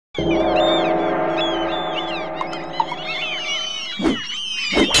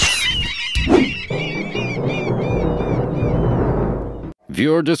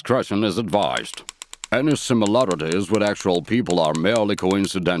Viewer discretion is advised. Any similarities with actual people are merely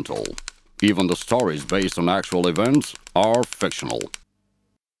coincidental. Even the stories based on actual events are fictional.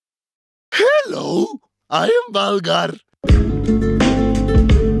 Hello, I am Balgar.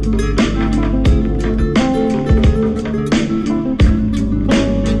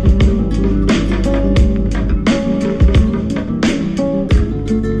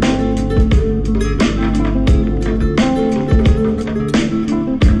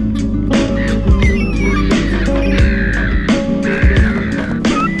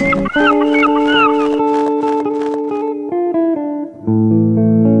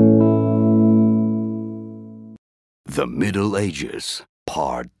 The Middle Ages,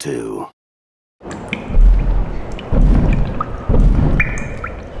 Part 2.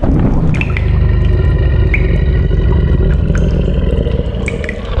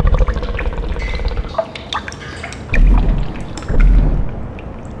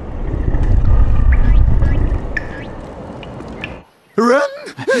 Run!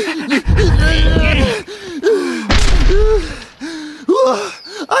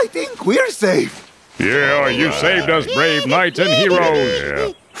 I think we're safe. Yeah, you saved us, brave knights and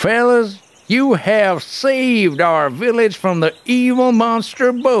heroes. Fellas, you have saved our village from the evil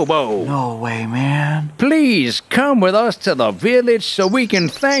monster Bobo. No way, man. Please come with us to the village so we can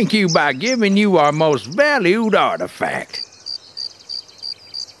thank you by giving you our most valued artifact.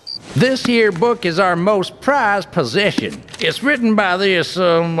 This here book is our most prized possession. It's written by this,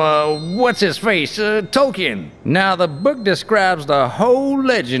 what's-his-face, Tolkien. Now, the book describes the whole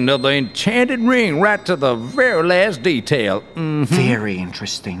legend of the enchanted ring right to the very last detail. Very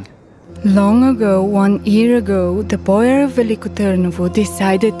interesting. Long ago, 1 year ago, the boyar of Veliko Trnovo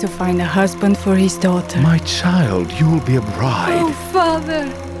decided to find a husband for his daughter. My child, you'll be a bride. Oh,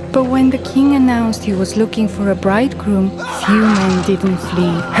 father! But when the king announced he was looking for a bridegroom, few men didn't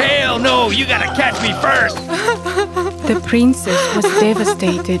flee. Hell no, you gotta catch me first! The princess was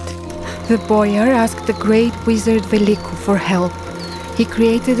devastated. The boyar asked the great wizard Veliko for help. He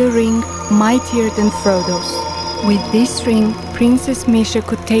created a ring mightier than Frodo's. With this ring, Princess Misha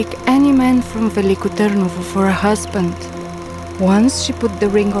could take any man from Veliko Trnovo for a husband. Once she put the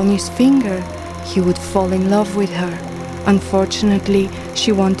ring on his finger, he would fall in love with her. Unfortunately,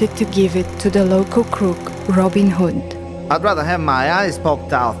 she wanted to give it to the local crook, Robin Hood. I'd rather have my eyes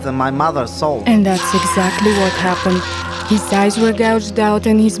poked out than my mother's soul. And that's exactly what happened. His eyes were gouged out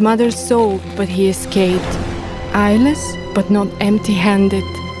and his mother's soul, but he escaped. Eyeless, but not empty-handed.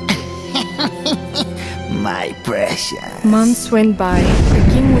 My precious. Months went by.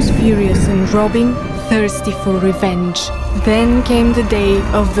 The king was furious and Robin thirsty for revenge. Then came the day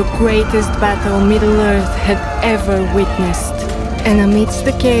of the greatest battle Middle-earth had ever witnessed. And amidst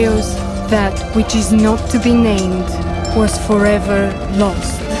the chaos, that which is not to be named was forever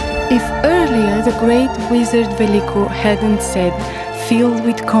lost. If earlier the great wizard Veliko hadn't said, filled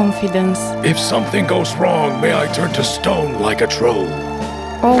with confidence, If something goes wrong, may I turn to stone like a troll.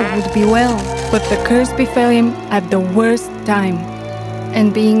 all would be well, but the curse befell him at the worst time.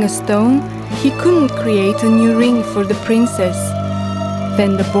 And being a stone, he couldn't create a new ring for the princess.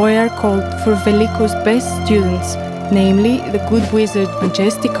 Then the boyar called for Veliko's best students, namely the good wizard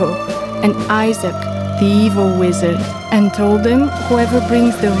Majestico and Isaac, the evil wizard, and told them whoever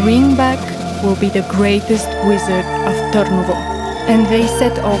brings the ring back will be the greatest wizard of Trnovo. And they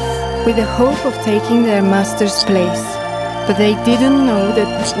set off with the hope of taking their master's place. But they didn't know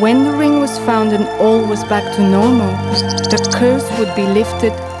that when the ring was found and all was back to normal, the curse would be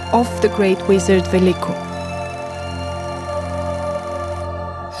lifted off the great wizard Veliko.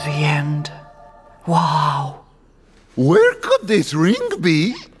 The end. Wow. Where could this ring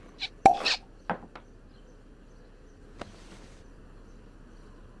be?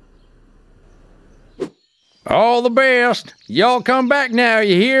 All the best. Y'all come back now,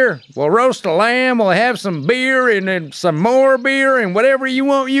 you hear? We'll roast a lamb, we'll have some beer, and then some more beer, and whatever you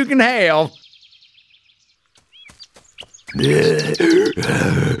want you can have.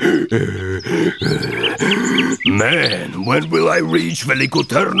 Man, when will I reach Veliko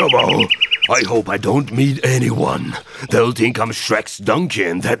Trnovo? I hope I don't meet anyone. They'll think I'm Shrek's donkey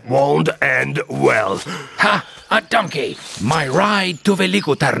and that won't end well. Ha! A donkey! My ride to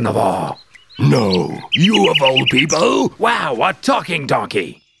Veliko Trnovo. No, you of all people? Wow, a talking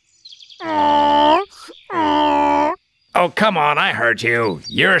donkey! Oh, come on, I heard you.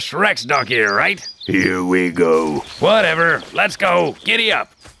 You're Shrek's donkey, right? Here we go. Whatever, let's go. Giddy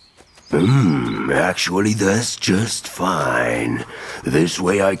up. Actually, that's just fine. This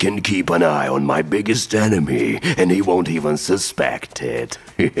way I can keep an eye on my biggest enemy, and he won't even suspect it.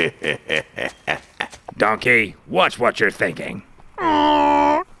 Donkey, watch what you're thinking.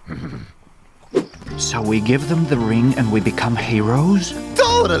 So we give them the ring and we become heroes?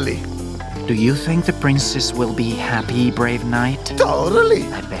 Totally! Do you think the princess will be happy, brave knight? Totally!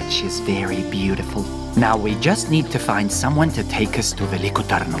 I bet she's very beautiful. Now we just need to find someone to take us to Veliko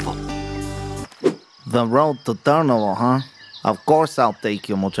Tarnovo. The road to Tarnovo, huh? Of course I'll take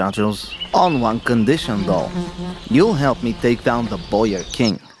you, muchachos. On one condition, though. You'll help me take down the boyar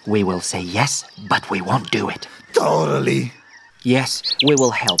king. We will say yes, but we won't do it. Totally! Yes, we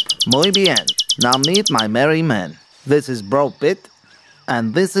will help. Muy bien. Now meet my merry men. This is Bro Pit,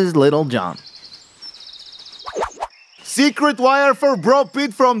 and this is Little John. Secret wire for Bro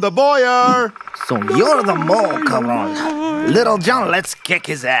Pit from the boyar! So you're the mole, cabron. Little John, let's kick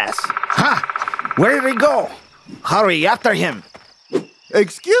his ass. Ha! Where did he go? Hurry, after him.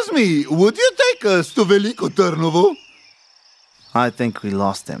 Excuse me, would you take us to Veliko Tarnovo? I think we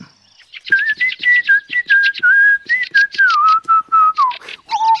lost him.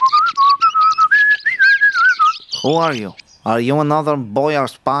 Who are you? Are you another boyar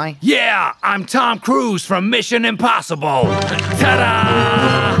spy? Yeah, I'm Tom Cruise from Mission Impossible.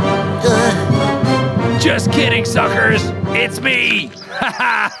 Ta-da! Just kidding, suckers. It's me.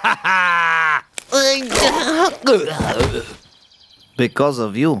 Because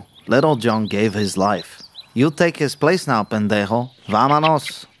of you, Little John gave his life. You take his place now, pendejo.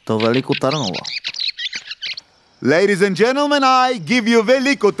 Vámonos to Veliko Tarnovo. Ladies and gentlemen, I give you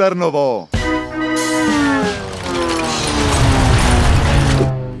Veliko Tarnovo.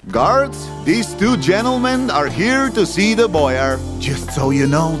 Guards, these two gentlemen are here to see the boyar. Just so you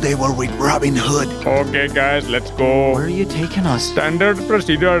know, they were with Robin Hood. Okay, guys, let's go. Where are you taking us? Standard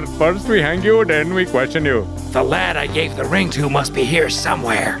procedure. First we hang you, then we question you. The lad I gave the ring to must be here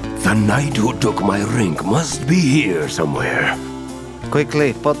somewhere. The knight who took my ring must be here somewhere.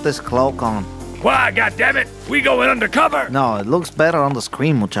 Quickly, put this cloak on. Why, goddammit? We going undercover? No, it looks better on the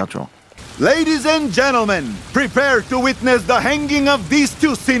screen, muchacho. Ladies and gentlemen, prepare to witness the hanging of these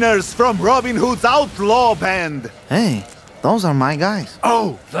two sinners from Robin Hood's outlaw band. Hey, those are my guys.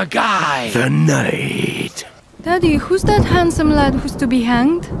 Oh, the guy. The knight. Daddy, who's that handsome lad who's to be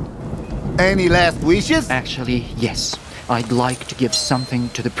hanged? Any last wishes? Actually, yes. I'd like to give something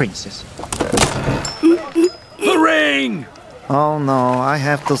to the princess. The ring! Oh no, I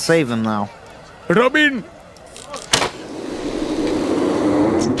have to save him now. Robin!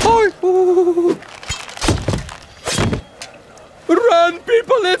 Run,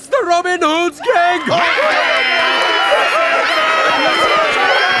 people! It's the Robin Hood's gang!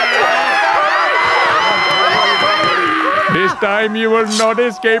 This time you will not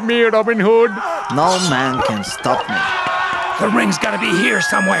escape me, Robin Hood. No man can stop me. The ring's gotta be here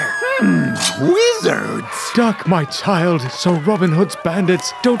somewhere. Wizards! Duck, my child, so Robin Hood's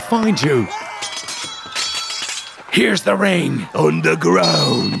bandits don't find you. Here's the ring. On the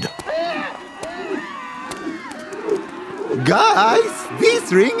ground. Guys,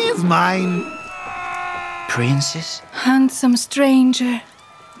 this ring is mine. Princess? Handsome stranger.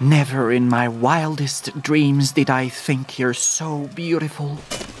 Never in my wildest dreams did I think you're so beautiful.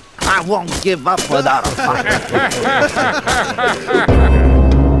 I won't give up without a fight.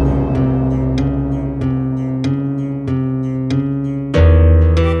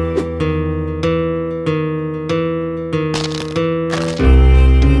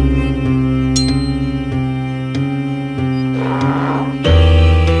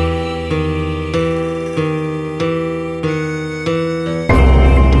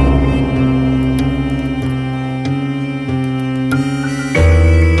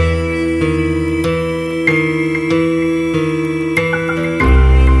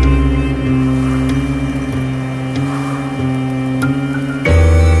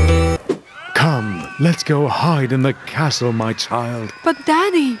 Let's go hide in the castle, my child. But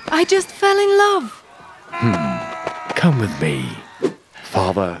Daddy, I just fell in love. Come with me.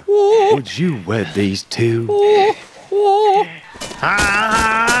 Father, would you wed these two?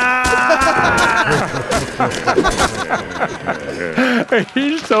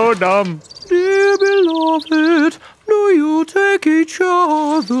 He's so dumb. Dear beloved, do you take each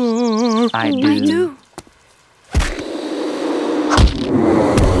other? I do.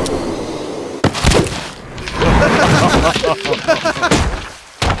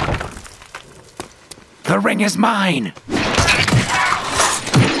 The ring is mine.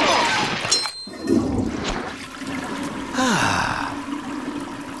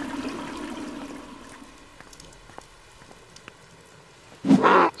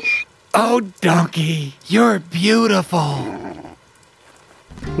 Oh, donkey, you're beautiful.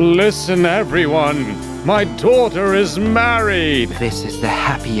 Listen, everyone. My daughter is married! This is the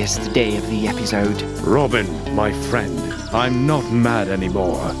happiest day of the episode. Robin, my friend, I'm not mad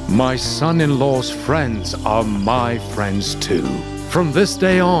anymore. My son-in-law's friends are my friends too. From this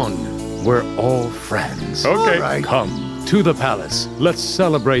day on, we're all friends. Okay. All right. Come to the palace. Let's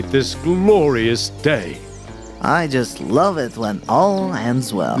celebrate this glorious day. I just love it when all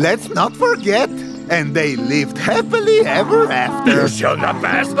ends well. Let's not forget, and they lived happily ever after. You shall not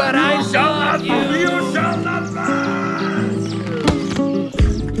pass, but I shall not.